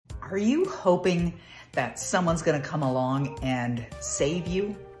Are you hoping that someone's gonna come along and save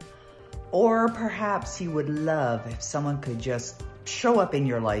you? Or perhaps you would love if someone could just show up in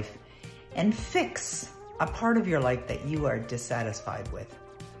your life and fix a part of your life that you are dissatisfied with.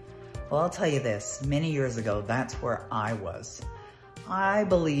 Well, I'll tell you this, many years ago, that's where I was. I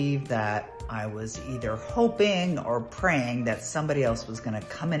believe that I was either hoping or praying that somebody else was gonna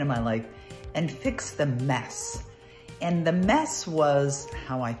come into my life and fix the mess. And the mess was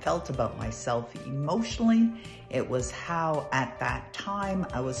how I felt about myself emotionally. It was how at that time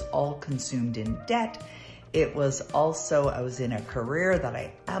I was all consumed in debt. It was also, I was in a career that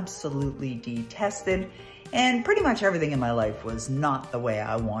I absolutely detested, and pretty much everything in my life was not the way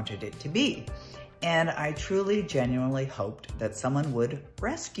I wanted it to be. And I truly, genuinely hoped that someone would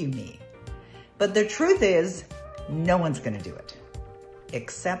rescue me. But the truth is, no one's gonna do it,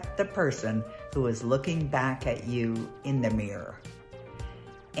 except the person who is looking back at you in the mirror.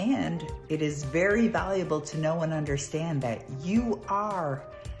 And it is very valuable to know and understand that you are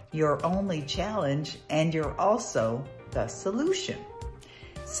your only challenge and you're also the solution.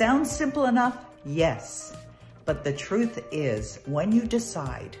 Sounds simple enough? Yes. But the truth is, when you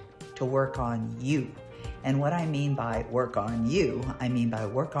decide to work on you, and what I mean by work on you, I mean by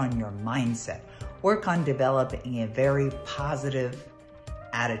work on your mindset, work on developing a very positive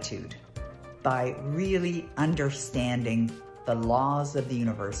attitude by really understanding the laws of the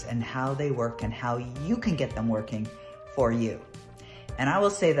universe and how they work and how you can get them working for you. And I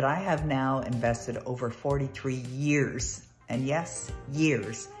will say that I have now invested over 43 years, and yes,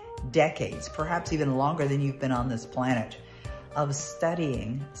 years, decades, perhaps even longer than you've been on this planet, of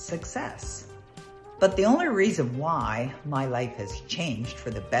studying success. But the only reason why my life has changed for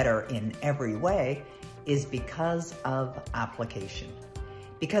the better in every way is because of application.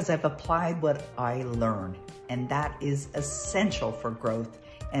 Because I've applied what I learned, and that is essential for growth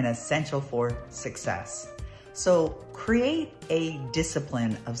and essential for success. So create a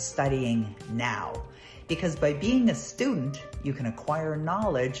discipline of studying now, because by being a student, you can acquire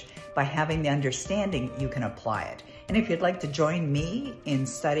knowledge. By having the understanding, you can apply it. And if you'd like to join me in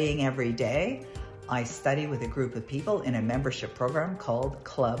studying every day, I study with a group of people in a membership program called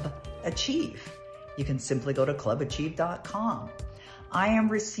Club Achieve. You can simply go to clubachieve.com. I am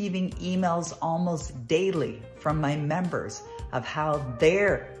receiving emails almost daily from my members of how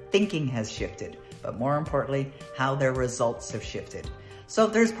their thinking has shifted, but more importantly, how their results have shifted. So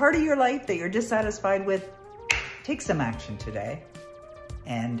if there's part of your life that you're dissatisfied with, take some action today,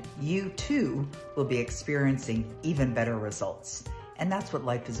 and you too will be experiencing even better results. And that's what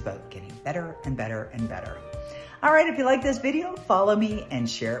life is about, getting better and better and better. All right, if you like this video, follow me and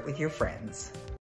share it with your friends.